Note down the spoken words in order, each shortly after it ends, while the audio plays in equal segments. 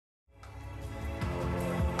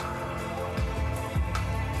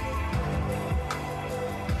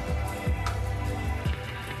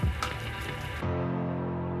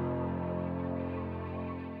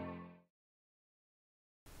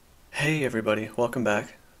Hey everybody, welcome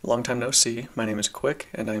back. Long time no see, my name is Quick,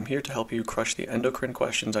 and I am here to help you crush the endocrine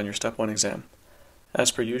questions on your Step 1 exam. As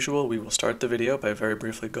per usual, we will start the video by very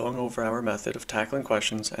briefly going over our method of tackling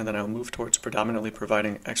questions, and then I'll move towards predominantly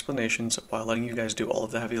providing explanations while letting you guys do all of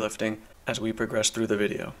the heavy lifting as we progress through the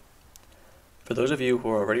video. For those of you who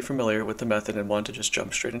are already familiar with the method and want to just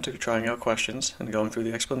jump straight into trying out questions and going through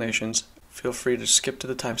the explanations, feel free to skip to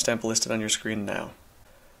the timestamp listed on your screen now.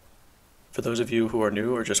 For those of you who are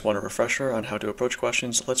new or just want a refresher on how to approach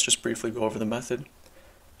questions, let's just briefly go over the method.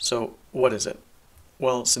 So, what is it?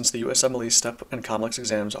 Well, since the USMLE STEP and complex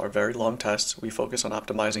exams are very long tests, we focus on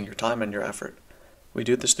optimizing your time and your effort. We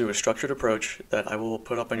do this through a structured approach that I will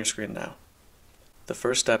put up on your screen now. The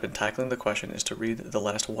first step in tackling the question is to read the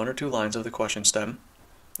last one or two lines of the question stem.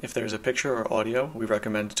 If there is a picture or audio, we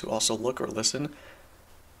recommend to also look or listen.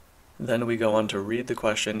 Then we go on to read the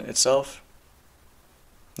question itself.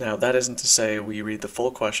 Now, that isn't to say we read the full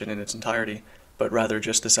question in its entirety, but rather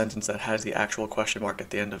just the sentence that has the actual question mark at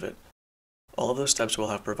the end of it. All of those steps will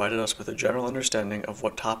have provided us with a general understanding of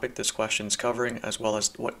what topic this question is covering, as well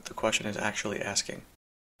as what the question is actually asking.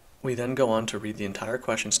 We then go on to read the entire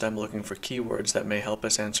question stem looking for keywords that may help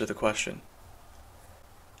us answer the question.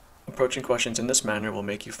 Approaching questions in this manner will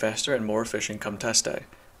make you faster and more efficient come test day.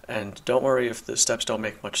 And don't worry if the steps don't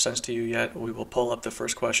make much sense to you yet, we will pull up the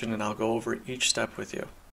first question and I'll go over each step with you.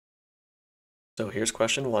 So here's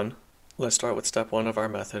question 1. Let's start with step 1 of our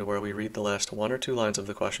method where we read the last one or two lines of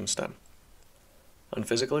the question stem. On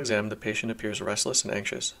physical exam, the patient appears restless and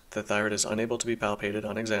anxious, the thyroid is unable to be palpated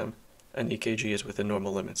on exam, and EKG is within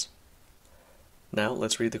normal limits. Now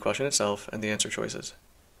let's read the question itself and the answer choices.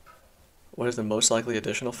 What is the most likely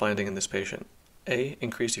additional finding in this patient? A.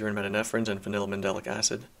 Increased urine metanephrines and vanillamindelic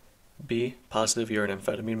acid. B. Positive urine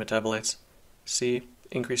amphetamine metabolites. C.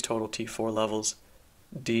 Increased total T4 levels.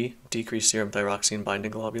 D. Decreased serum thyroxine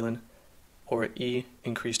binding globulin. Or E.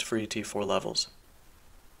 Increased free T4 levels.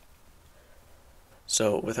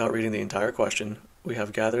 So, without reading the entire question, we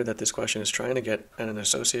have gathered that this question is trying to get at an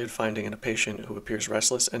associated finding in a patient who appears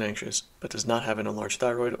restless and anxious, but does not have an enlarged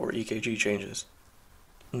thyroid or EKG changes.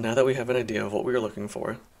 Now that we have an idea of what we are looking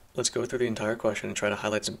for, let's go through the entire question and try to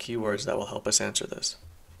highlight some keywords that will help us answer this.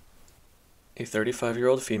 A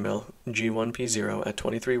 35-year-old female, G1P0 at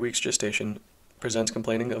 23 weeks gestation, presents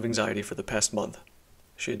complaining of anxiety for the past month.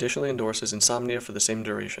 She additionally endorses insomnia for the same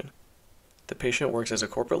duration. The patient works as a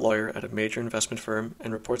corporate lawyer at a major investment firm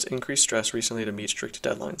and reports increased stress recently to meet strict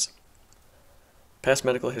deadlines. Past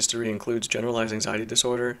medical history includes generalized anxiety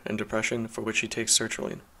disorder and depression for which she takes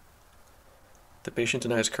sertraline. The patient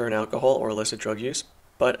denies current alcohol or illicit drug use,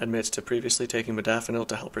 but admits to previously taking modafinil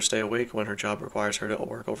to help her stay awake when her job requires her to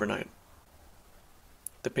work overnight.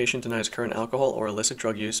 The patient denies current alcohol or illicit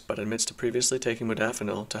drug use, but admits to previously taking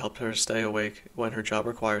modafinil to help her stay awake when her job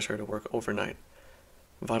requires her to work overnight.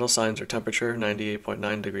 Vital signs are temperature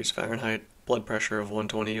 98.9 degrees Fahrenheit, blood pressure of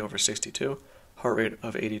 120/62, heart rate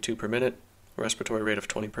of 82 per minute, respiratory rate of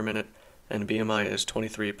 20 per minute, and BMI is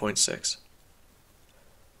 23.6.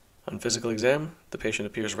 On physical exam, the patient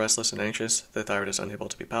appears restless and anxious, the thyroid is unable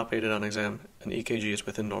to be palpated on exam, and EKG is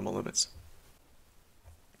within normal limits.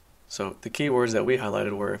 So the keywords that we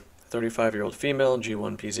highlighted were 35-year-old female,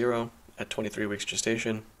 G1P0, at 23 weeks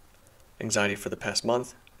gestation, anxiety for the past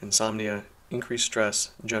month, insomnia, increased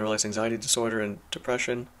stress, generalized anxiety disorder and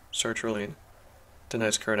depression, sertraline,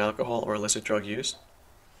 denies current alcohol or illicit drug use,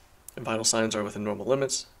 vital signs are within normal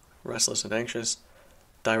limits, restless and anxious,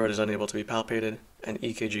 thyroid is unable to be palpated, and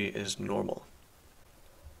EKG is normal.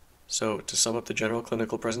 So, to sum up the general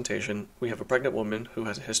clinical presentation, we have a pregnant woman who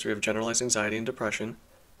has a history of generalized anxiety and depression,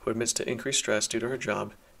 who admits to increased stress due to her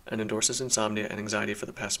job, and endorses insomnia and anxiety for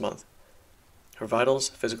the past month. Her vitals,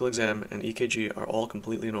 physical exam, and EKG are all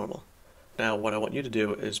completely normal. Now, what I want you to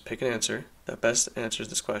do is pick an answer that best answers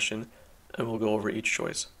this question, and we'll go over each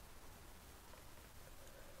choice.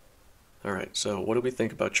 Alright, so what do we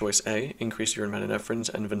think about choice A, increased urine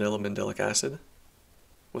metanephrines and vanillamindelic acid?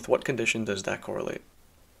 With what condition does that correlate?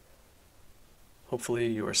 Hopefully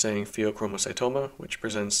you are saying pheochromocytoma, which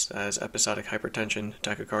presents as episodic hypertension,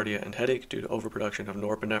 tachycardia, and headache due to overproduction of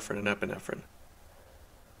norepinephrine and epinephrine.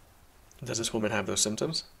 Does this woman have those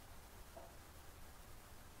symptoms?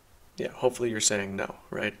 Yeah, hopefully you're saying no,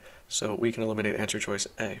 right? So we can eliminate answer choice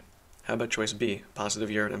A. How about choice B,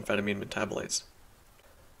 positive urine amphetamine metabolites?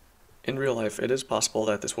 In real life, it is possible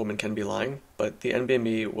that this woman can be lying, but the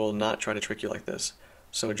NBME will not try to trick you like this.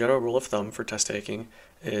 So a general rule of thumb for test taking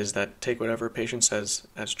is that take whatever a patient says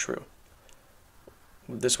as true.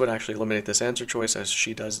 This would actually eliminate this answer choice as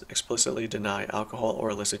she does explicitly deny alcohol or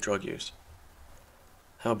illicit drug use.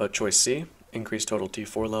 How about choice C, increased total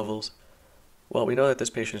T4 levels? Well, we know that this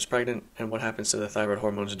patient is pregnant, and what happens to the thyroid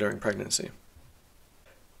hormones during pregnancy?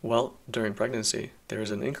 Well, during pregnancy, there is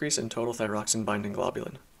an increase in total thyroxine-binding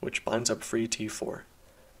globulin, which binds up free T4.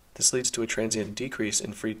 This leads to a transient decrease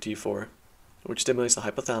in free T4, which stimulates the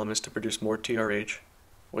hypothalamus to produce more TRH,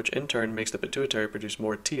 which in turn makes the pituitary produce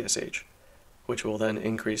more TSH, which will then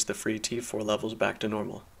increase the free T4 levels back to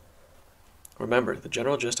normal. Remember, the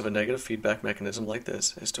general gist of a negative feedback mechanism like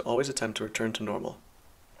this is to always attempt to return to normal.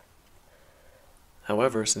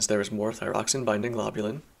 However, since there is more thyroxine-binding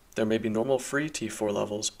globulin, there may be normal free T4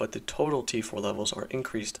 levels, but the total T4 levels are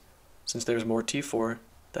increased since there is more T4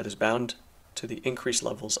 that is bound to the increased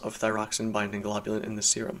levels of thyroxine-binding globulin in the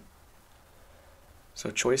serum.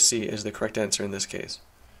 So choice C is the correct answer in this case.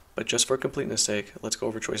 But just for completeness sake, let's go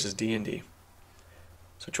over choices D and D.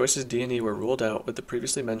 So choices D and E were ruled out with the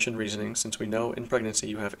previously mentioned reasoning since we know in pregnancy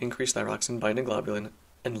you have increased thyroxine-binding globulin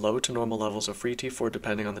and low to normal levels of free T4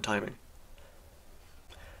 depending on the timing.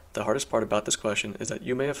 The hardest part about this question is that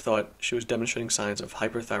you may have thought she was demonstrating signs of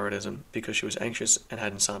hyperthyroidism because she was anxious and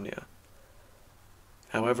had insomnia.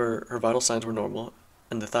 However, her vital signs were normal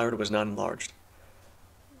and the thyroid was not enlarged.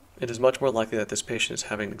 It is much more likely that this patient is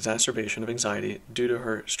having an exacerbation of anxiety due to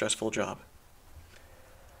her stressful job.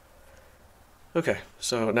 Okay,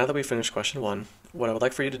 so now that we've finished question 1, what I would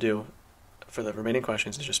like for you to do for the remaining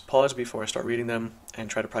questions is just pause before I start reading them and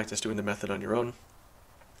try to practice doing the method on your own.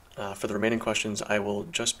 For the remaining questions, I will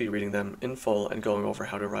just be reading them in full and going over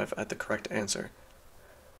how to arrive at the correct answer.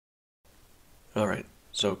 Alright,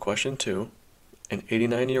 so question 2. An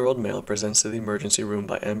 89-year-old male presents to the emergency room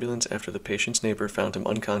by ambulance after the patient's neighbor found him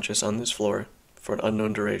unconscious on this floor for an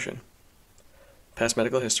unknown duration. Past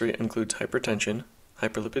medical history includes hypertension,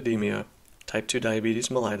 hyperlipidemia, type 2 diabetes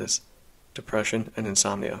mellitus, depression, and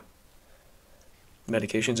insomnia.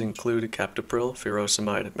 Medications include captopril,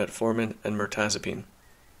 furosemide, metformin, and mirtazapine.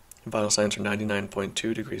 Vital signs are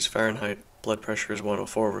 99.2 degrees Fahrenheit, blood pressure is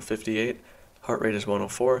 104/58, heart rate is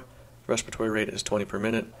 104, respiratory rate is 20 per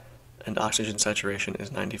minute, and oxygen saturation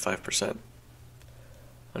is 95%.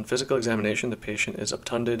 On physical examination, the patient is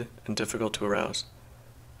obtunded and difficult to arouse.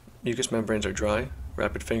 Mucous membranes are dry.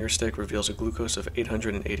 Rapid finger stick reveals a glucose of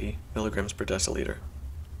 880 milligrams per deciliter.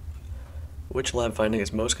 Which lab finding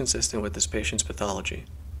is most consistent with this patient's pathology?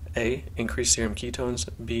 A. Increased serum ketones.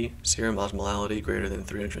 B. Serum osmolality greater than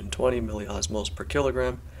 320 milliosmoles per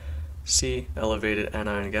kilogram. C. Elevated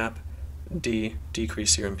anion gap. D.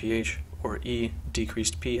 Decreased serum pH. Or E.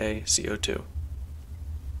 Decreased PaCO2.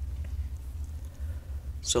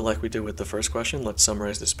 So like we did with the first question, let's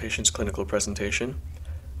summarize this patient's clinical presentation.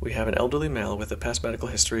 We have an elderly male with a past medical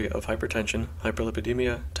history of hypertension,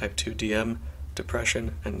 hyperlipidemia, type 2 DM,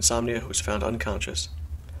 depression, and insomnia who was found unconscious.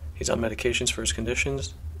 He's on medications for his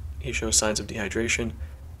conditions, he shows signs of dehydration,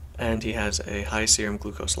 and he has a high serum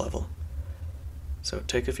glucose level. So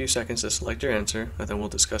take a few seconds to select your answer, and then we'll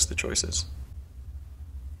discuss the choices.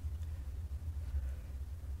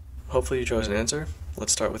 Hopefully you chose an answer.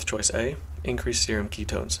 Let's start with choice A, increased serum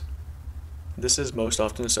ketones. This is most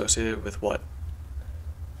often associated with what?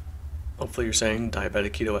 Hopefully you're saying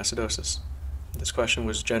diabetic ketoacidosis. This question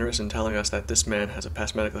was generous in telling us that this man has a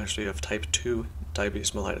past medical history of type 2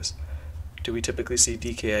 diabetes mellitus. Do we typically see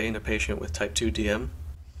DKA in a patient with type 2 DM?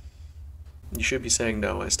 You should be saying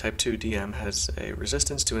no, as type 2 DM has a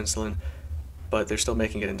resistance to insulin, but they're still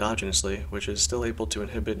making it endogenously, which is still able to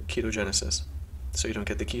inhibit ketogenesis, so you don't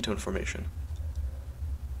get the ketone formation.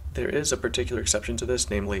 There is a particular exception to this,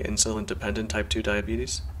 namely insulin-dependent type 2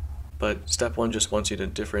 diabetes, but step 1 just wants you to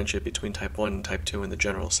differentiate between type 1 and type 2 in the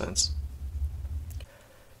general sense.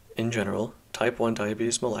 In general, type 1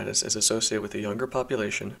 diabetes mellitus is associated with a younger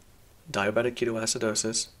population, diabetic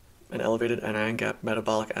ketoacidosis, an elevated anion gap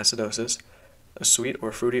metabolic acidosis, a sweet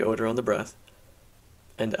or fruity odor on the breath,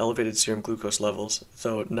 and elevated serum glucose levels,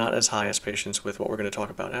 though not as high as patients with what we're going to talk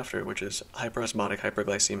about after, which is hyperosmotic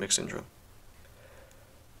hyperglycemic syndrome.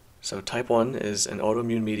 So type 1 is an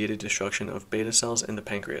autoimmune-mediated destruction of beta cells in the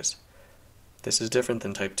pancreas. This is different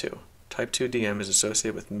than type 2. Type 2 DM is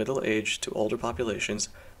associated with middle-aged to older populations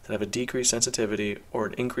that have a decreased sensitivity or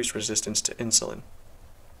an increased resistance to insulin.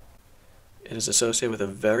 It is associated with a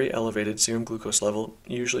very elevated serum glucose level,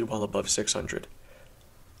 usually well above 600.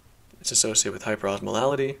 It's associated with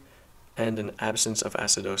hyperosmolality and an absence of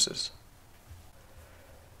acidosis.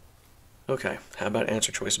 Okay, how about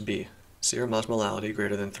answer choice B, serum osmolality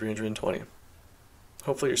greater than 320?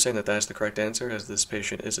 Hopefully you're saying that is the correct answer, as this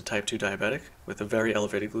patient is a type 2 diabetic with a very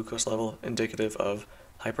elevated glucose level indicative of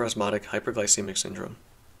hyperosmotic hyperglycemic syndrome.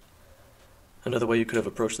 Another way you could have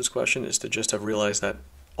approached this question is to just have realized that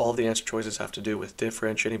all the answer choices have to do with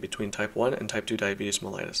differentiating between type 1 and type 2 diabetes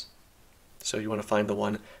mellitus. So you want to find the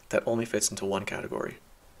one that only fits into one category.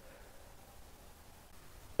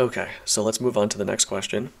 Okay, so let's move on to the next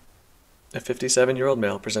question. A 57-year-old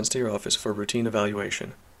male presents to your office for routine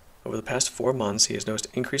evaluation. Over the past 4 months, he has noticed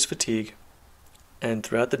increased fatigue, and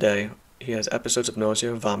throughout the day, he has episodes of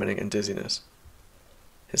nausea, vomiting, and dizziness.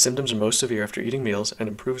 His symptoms are most severe after eating meals and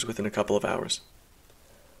improves within a couple of hours.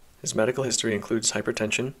 His medical history includes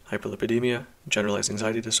hypertension, hyperlipidemia, generalized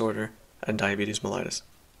anxiety disorder, and diabetes mellitus.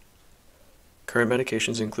 Current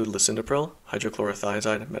medications include lisinopril,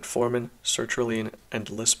 hydrochlorothiazide, metformin, sertraline, and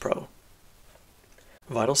Lispro.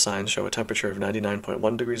 Vital signs show a temperature of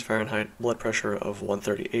 99.1 degrees Fahrenheit, blood pressure of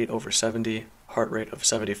 138/70, heart rate of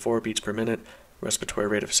 74 beats per minute, respiratory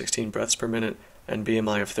rate of 16 breaths per minute, and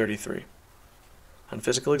BMI of 33. On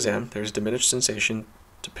physical exam, there is diminished sensation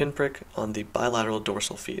to pinprick on the bilateral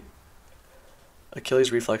dorsal feet.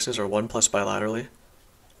 Achilles reflexes are 1+ bilaterally.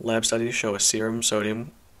 Lab studies show a serum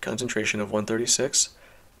sodium concentration of 136,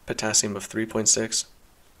 potassium of 3.6,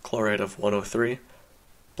 chloride of 103,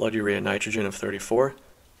 blood urea nitrogen of 34,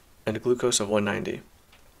 and glucose of 190.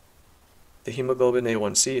 The hemoglobin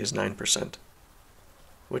A1C is 9%.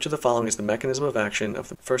 Which of the following is the mechanism of action of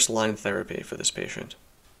the first-line therapy for this patient?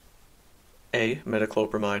 A.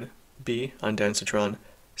 Metoclopramide, B. Ondansetron,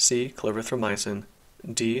 C. Clarithromycin,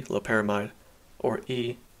 D. Loperamide, or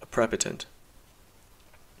E. Aprepitant.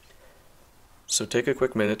 So take a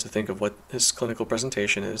quick minute to think of what his clinical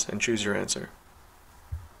presentation is and choose your answer.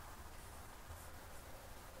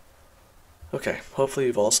 Okay, hopefully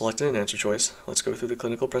you've all selected an answer choice. Let's go through the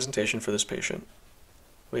clinical presentation for this patient.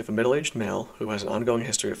 We have a middle-aged male who has an ongoing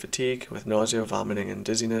history of fatigue with nausea, vomiting, and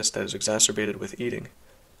dizziness that is exacerbated with eating.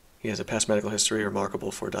 He has a past medical history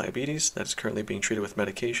remarkable for diabetes that is currently being treated with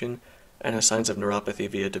medication and has signs of neuropathy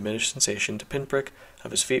via diminished sensation to pinprick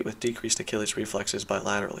of his feet with decreased Achilles reflexes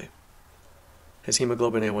bilaterally. His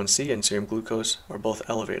hemoglobin A1C and serum glucose are both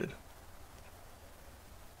elevated.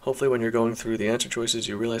 Hopefully when you're going through the answer choices,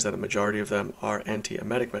 you realize that a majority of them are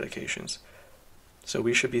antiemetic medications. So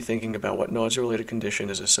we should be thinking about what nausea-related condition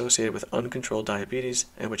is associated with uncontrolled diabetes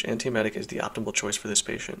and which antiemetic is the optimal choice for this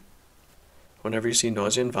patient. Whenever you see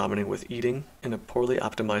nausea and vomiting with eating in a poorly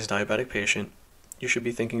optimized diabetic patient, you should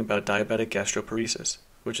be thinking about diabetic gastroparesis,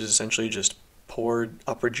 which is essentially just poor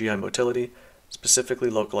upper GI motility, specifically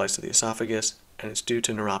localized to the esophagus, and it's due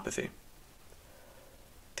to neuropathy.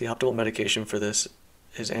 The optimal medication for this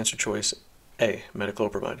is answer choice A,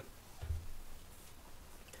 metoclopramide.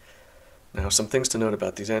 Now, some things to note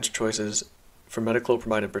about these answer choices. For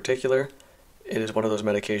metoclopramide in particular, it is one of those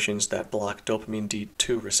medications that block dopamine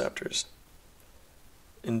D2 receptors.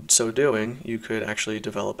 In so doing, you could actually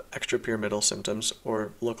develop extrapyramidal symptoms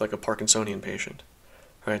or look like a Parkinsonian patient.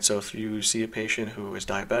 Right, so if you see a patient who is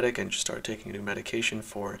diabetic and just start taking a new medication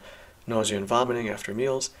for nausea and vomiting after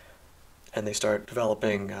meals, and they start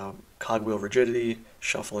developing cogwheel rigidity,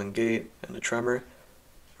 shuffling gait, and a tremor,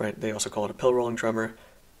 right, they also call it a pill rolling tremor,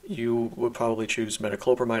 you would probably choose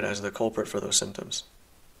metoclopramide as the culprit for those symptoms.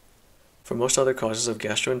 For most other causes of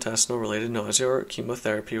gastrointestinal related nausea or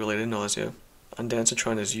chemotherapy related nausea,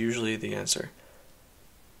 ondansetron is usually the answer.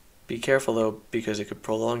 Be careful though, because it could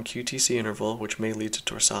prolong QTC interval, which may lead to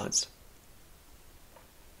torsades.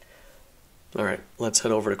 Alright, let's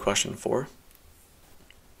head over to question 4.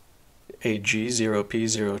 A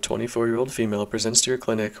G0P0 24-year-old female presents to your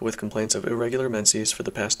clinic with complaints of irregular menses for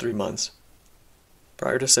the past 3 months.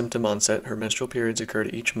 Prior to symptom onset, her menstrual periods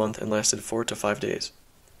occurred each month and lasted 4 to 5 days.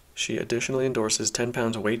 She additionally endorses 10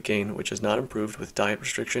 pounds weight gain, which is not improved with diet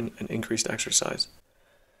restriction and increased exercise.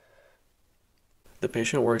 The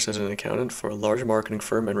patient works as an accountant for a large marketing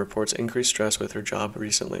firm and reports increased stress with her job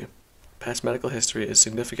recently. Past medical history is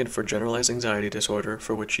significant for generalized anxiety disorder,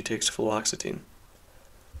 for which she takes fluoxetine.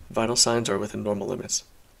 Vital signs are within normal limits.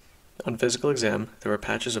 On physical exam, there are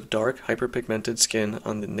patches of dark, hyperpigmented skin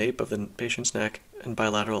on the nape of the patient's neck and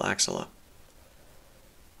bilateral axilla.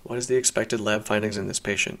 What is the expected lab findings in this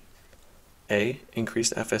patient? A.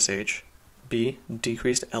 Increased FSH. B.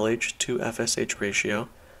 Decreased LH to FSH ratio.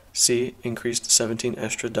 C. Increased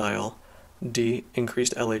 17-estradiol. D.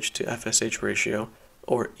 Increased LH to FSH ratio.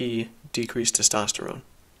 Or E. Decreased testosterone.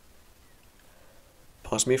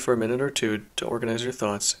 Pause me for a minute or two to organize your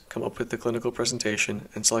thoughts, come up with the clinical presentation,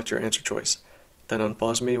 and select your answer choice. Then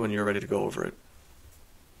unpause me when you're ready to go over it.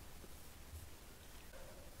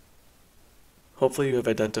 Hopefully you have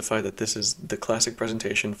identified that this is the classic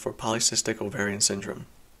presentation for polycystic ovarian syndrome.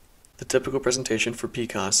 The typical presentation for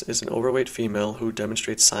PCOS is an overweight female who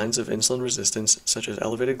demonstrates signs of insulin resistance such as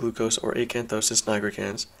elevated glucose or acanthosis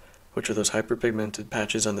nigricans, which are those hyperpigmented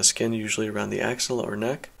patches on the skin usually around the axilla or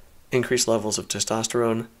neck, increased levels of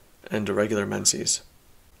testosterone, and irregular menses.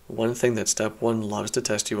 One thing that Step 1 loves to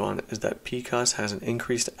test you on is that PCOS has an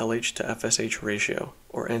increased LH to FSH ratio,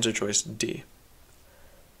 or answer choice D.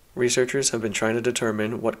 Researchers have been trying to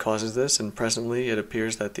determine what causes this, and presently it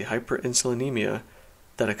appears that the hyperinsulinemia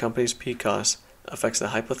that accompanies PCOS affects the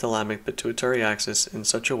hypothalamic pituitary axis in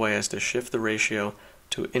such a way as to shift the ratio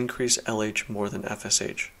to increase LH more than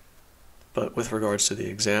FSH. But with regards to the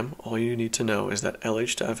exam, all you need to know is that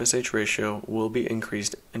LH to FSH ratio will be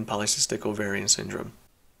increased in polycystic ovarian syndrome.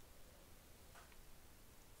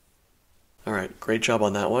 Alright, great job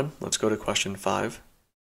on that one. Let's go to question 5.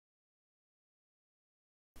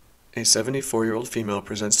 A 74-year-old female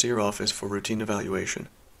presents to your office for routine evaluation.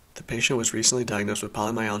 The patient was recently diagnosed with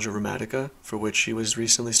polymyalgia rheumatica, for which she was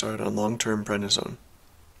recently started on long-term prednisone.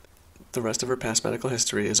 The rest of her past medical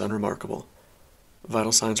history is unremarkable.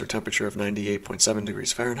 Vital signs are temperature of 98.7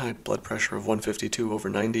 degrees Fahrenheit, blood pressure of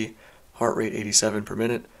 152/90, heart rate 87 per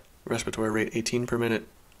minute, respiratory rate 18 per minute,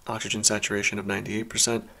 oxygen saturation of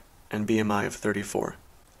 98%, and BMI of 34.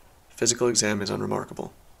 Physical exam is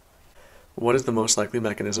unremarkable. What is the most likely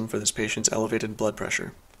mechanism for this patient's elevated blood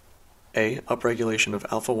pressure? A. Upregulation of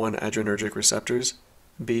alpha-1 adrenergic receptors.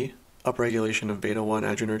 B. Upregulation of beta-1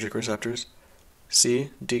 adrenergic receptors.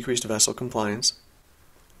 C. Decreased vessel compliance.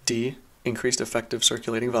 D. Increased effective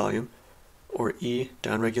circulating volume. Or E.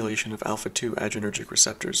 Downregulation of alpha-2 adrenergic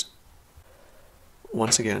receptors.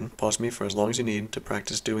 Once again, pause me for as long as you need to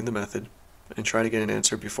practice doing the method, and try to get an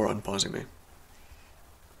answer before unpausing me.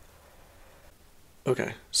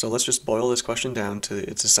 Okay, so let's just boil this question down to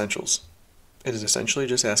its essentials. It is essentially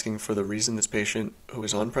just asking for the reason this patient, who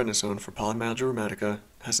is on prednisone for polymyalgia rheumatica,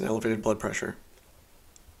 has an elevated blood pressure.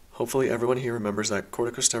 Hopefully everyone here remembers that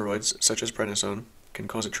corticosteroids, such as prednisone, can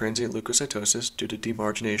cause a transient leukocytosis due to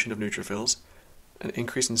demargination of neutrophils, an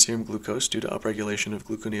increase in serum glucose due to upregulation of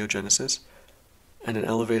gluconeogenesis, and an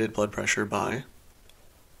elevated blood pressure by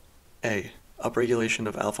A. Upregulation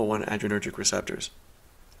of alpha-1 adrenergic receptors.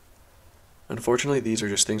 Unfortunately, these are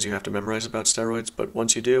just things you have to memorize about steroids, but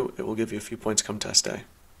once you do, it will give you a few points come test day.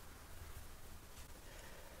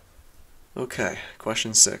 Okay,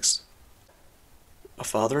 question 6. A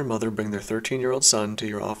father and mother bring their 13-year-old son to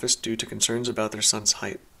your office due to concerns about their son's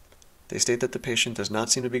height. They state that the patient does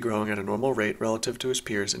not seem to be growing at a normal rate relative to his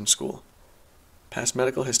peers in school. Past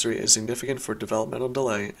medical history is significant for developmental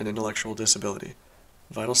delay and intellectual disability.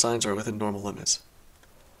 Vital signs are within normal limits.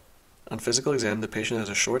 On physical exam, the patient has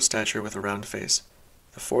a short stature with a round face.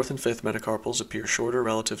 The 4th and 5th metacarpals appear shorter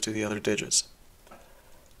relative to the other digits.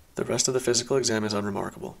 The rest of the physical exam is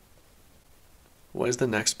unremarkable. What is the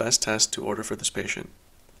next best test to order for this patient?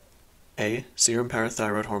 A. Serum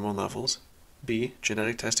parathyroid hormone levels. B.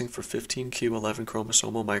 Genetic testing for 15q11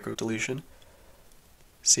 chromosomal microdeletion.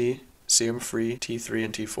 C. Serum-free T3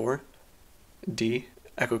 and T4. D.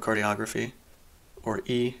 Echocardiography. Or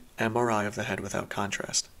E. MRI of the head without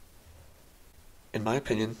contrast. In my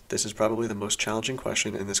opinion, this is probably the most challenging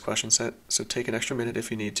question in this question set, so take an extra minute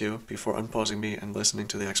if you need to before unpausing me and listening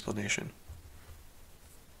to the explanation.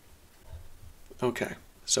 Okay,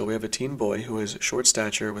 so we have a teen boy who has short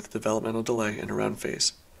stature with developmental delay and a round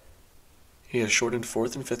face. He has shortened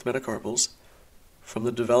 4th and 5th metacarpals. From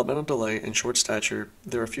the developmental delay and short stature,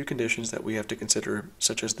 there are a few conditions that we have to consider,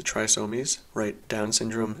 such as the trisomies, right, Down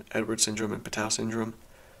syndrome, Edwards syndrome, and Patau syndrome,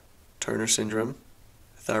 Turner syndrome,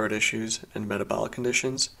 thyroid issues and metabolic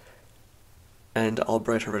conditions, and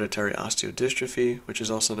Albright hereditary osteodystrophy, which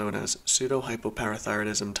is also known as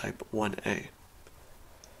pseudohypoparathyroidism type 1A.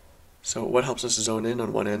 So what helps us zone in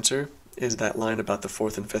on one answer is that line about the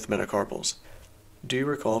 4th and 5th metacarpals. Do you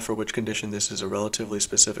recall for which condition this is a relatively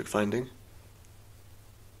specific finding?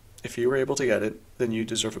 If you were able to get it, then you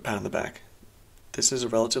deserve a pat on the back. This is a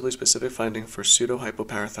relatively specific finding for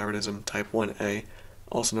pseudohypoparathyroidism type 1A,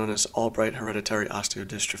 also known as Albright hereditary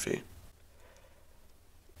osteodystrophy.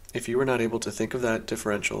 If you were not able to think of that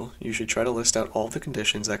differential, you should try to list out all the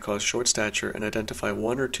conditions that cause short stature and identify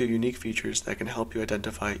 1 or 2 unique features that can help you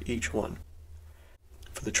identify each one.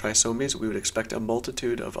 For the trisomies, we would expect a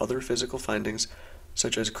multitude of other physical findings,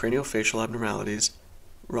 such as craniofacial abnormalities,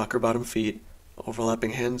 rocker bottom feet,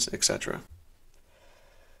 overlapping hands, etc.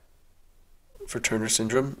 For Turner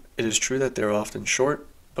syndrome, it is true that they are often short,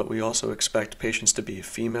 but we also expect patients to be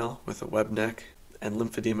female with a webbed neck and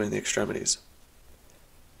lymphedema in the extremities.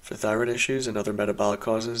 For thyroid issues and other metabolic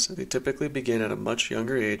causes, they typically begin at a much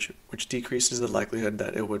younger age, which decreases the likelihood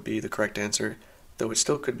that it would be the correct answer, though it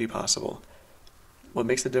still could be possible. What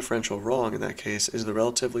makes the differential wrong in that case is the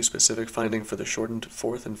relatively specific finding for the shortened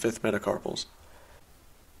 4th and 5th metacarpals.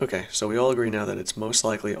 Okay, so we all agree now that it's most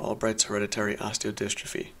likely Albright's hereditary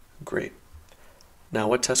osteodystrophy. Great. Now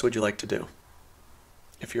what test would you like to do?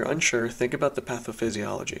 If you're unsure, think about the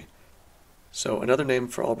pathophysiology. So another name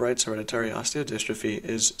for Albright's hereditary osteodystrophy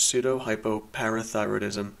is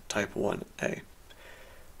pseudohypoparathyroidism type 1A.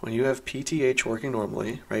 When you have PTH working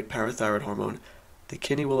normally, right, parathyroid hormone, the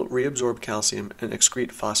kidney will reabsorb calcium and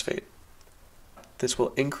excrete phosphate. This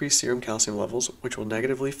will increase serum calcium levels, which will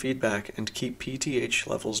negatively feed back and keep PTH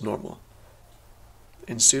levels normal.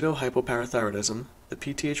 In pseudohypoparathyroidism, the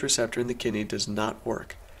PTH receptor in the kidney does not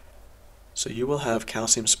work, so you will have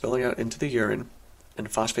calcium spilling out into the urine and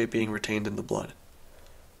phosphate being retained in the blood.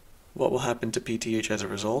 What will happen to PTH as a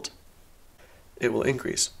result? It will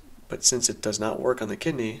increase, but since it does not work on the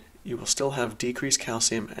kidney, you will still have decreased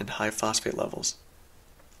calcium and high phosphate levels.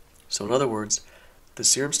 So in other words, the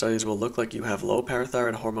serum studies will look like you have low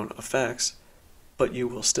parathyroid hormone effects, but you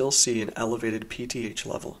will still see an elevated PTH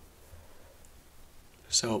level.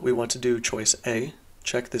 So we want to do choice A,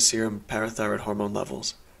 check the serum parathyroid hormone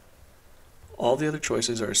levels. All the other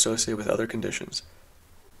choices are associated with other conditions.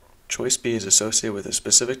 Choice B is associated with a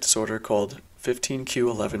specific disorder called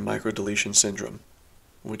 15q11 microdeletion syndrome,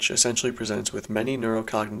 which essentially presents with many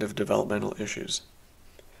neurocognitive developmental issues.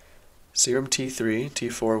 Serum T3,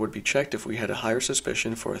 T4 would be checked if we had a higher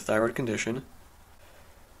suspicion for a thyroid condition.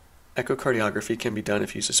 Echocardiography can be done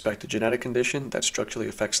if you suspect a genetic condition that structurally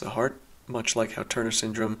affects the heart, much like how Turner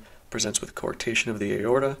syndrome presents with coarctation of the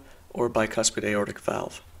aorta or bicuspid aortic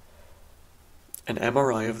valve. An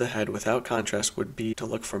MRI of the head without contrast would be to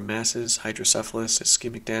look for masses, hydrocephalus,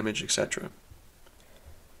 ischemic damage, etc.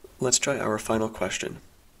 Let's try our final question.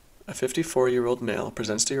 A 54-year-old male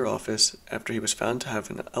presents to your office after he was found to have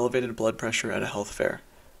an elevated blood pressure at a health fair.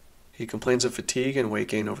 He complains of fatigue and weight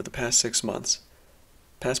gain over the past 6 months.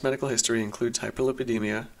 Past medical history includes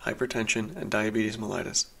hyperlipidemia, hypertension, and diabetes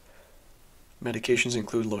mellitus. Medications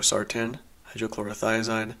include losartan,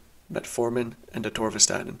 hydrochlorothiazide, metformin, and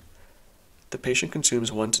atorvastatin. The patient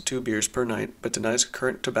consumes 1 to 2 beers per night but denies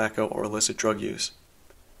current tobacco or illicit drug use.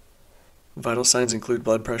 Vital signs include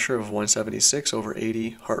blood pressure of 176 over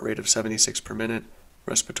 80, heart rate of 76 per minute,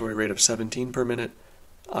 respiratory rate of 17 per minute,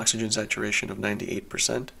 oxygen saturation of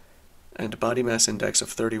 98%, and body mass index of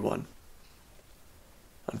 31.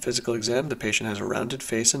 On physical exam, the patient has a rounded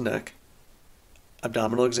face and neck.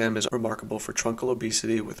 Abdominal exam is remarkable for truncal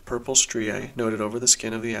obesity with purple striae noted over the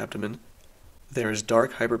skin of the abdomen. There is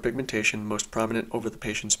dark hyperpigmentation most prominent over the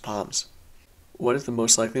patient's palms. What is the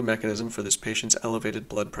most likely mechanism for this patient's elevated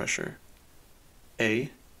blood pressure?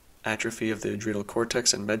 A. Atrophy of the adrenal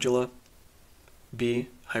cortex and medulla. B.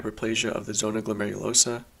 Hyperplasia of the zona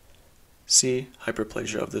glomerulosa. C.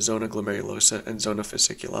 Hyperplasia of the zona glomerulosa and zona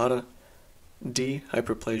fasciculata. D.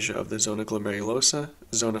 Hyperplasia of the zona glomerulosa,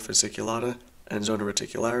 zona fasciculata, and zona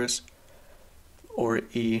reticularis. Or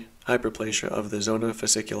E. Hyperplasia of the zona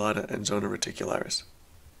fasciculata and zona reticularis.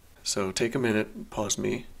 So take a minute, pause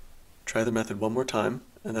me, try the method one more time,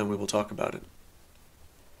 and then we will talk about it.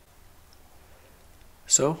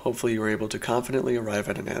 So hopefully you were able to confidently arrive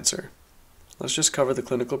at an answer. Let's just cover the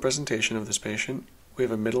clinical presentation of this patient. We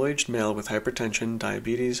have a middle-aged male with hypertension,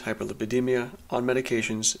 diabetes, hyperlipidemia, on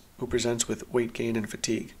medications, who presents with weight gain and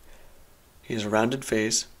fatigue. He has a rounded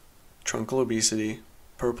face, truncal obesity,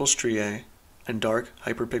 purple striae, and dark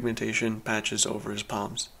hyperpigmentation patches over his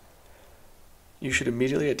palms. You should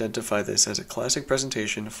immediately identify this as a classic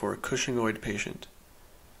presentation for a Cushingoid patient.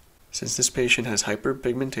 Since this patient has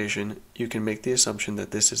hyperpigmentation, you can make the assumption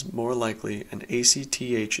that this is more likely an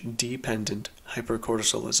ACTH-dependent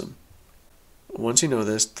hypercortisolism. Once you know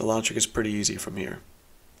this, the logic is pretty easy from here.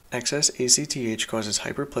 Excess ACTH causes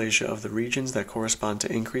hyperplasia of the regions that correspond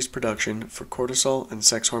to increased production for cortisol and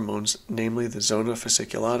sex hormones, namely the zona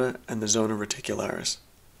fasciculata and the zona reticularis.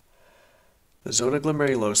 The zona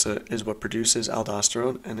glomerulosa is what produces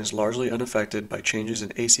aldosterone and is largely unaffected by changes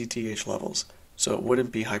in ACTH levels, so it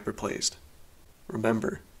wouldn't be hyperplased.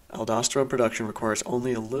 Remember, aldosterone production requires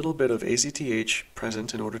only a little bit of ACTH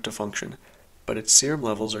present in order to function, but its serum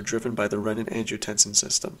levels are driven by the renin-angiotensin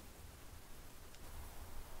system.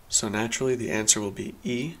 So naturally the answer will be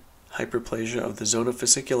E, hyperplasia of the zona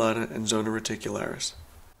fasciculata and zona reticularis.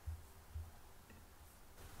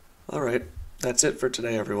 Alright, that's it for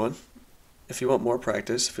today everyone. If you want more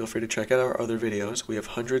practice, feel free to check out our other videos. We have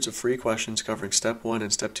hundreds of free questions covering Step 1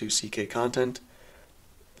 and Step 2 CK content.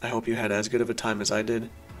 I hope you had as good of a time as I did.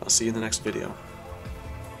 I'll see you in the next video.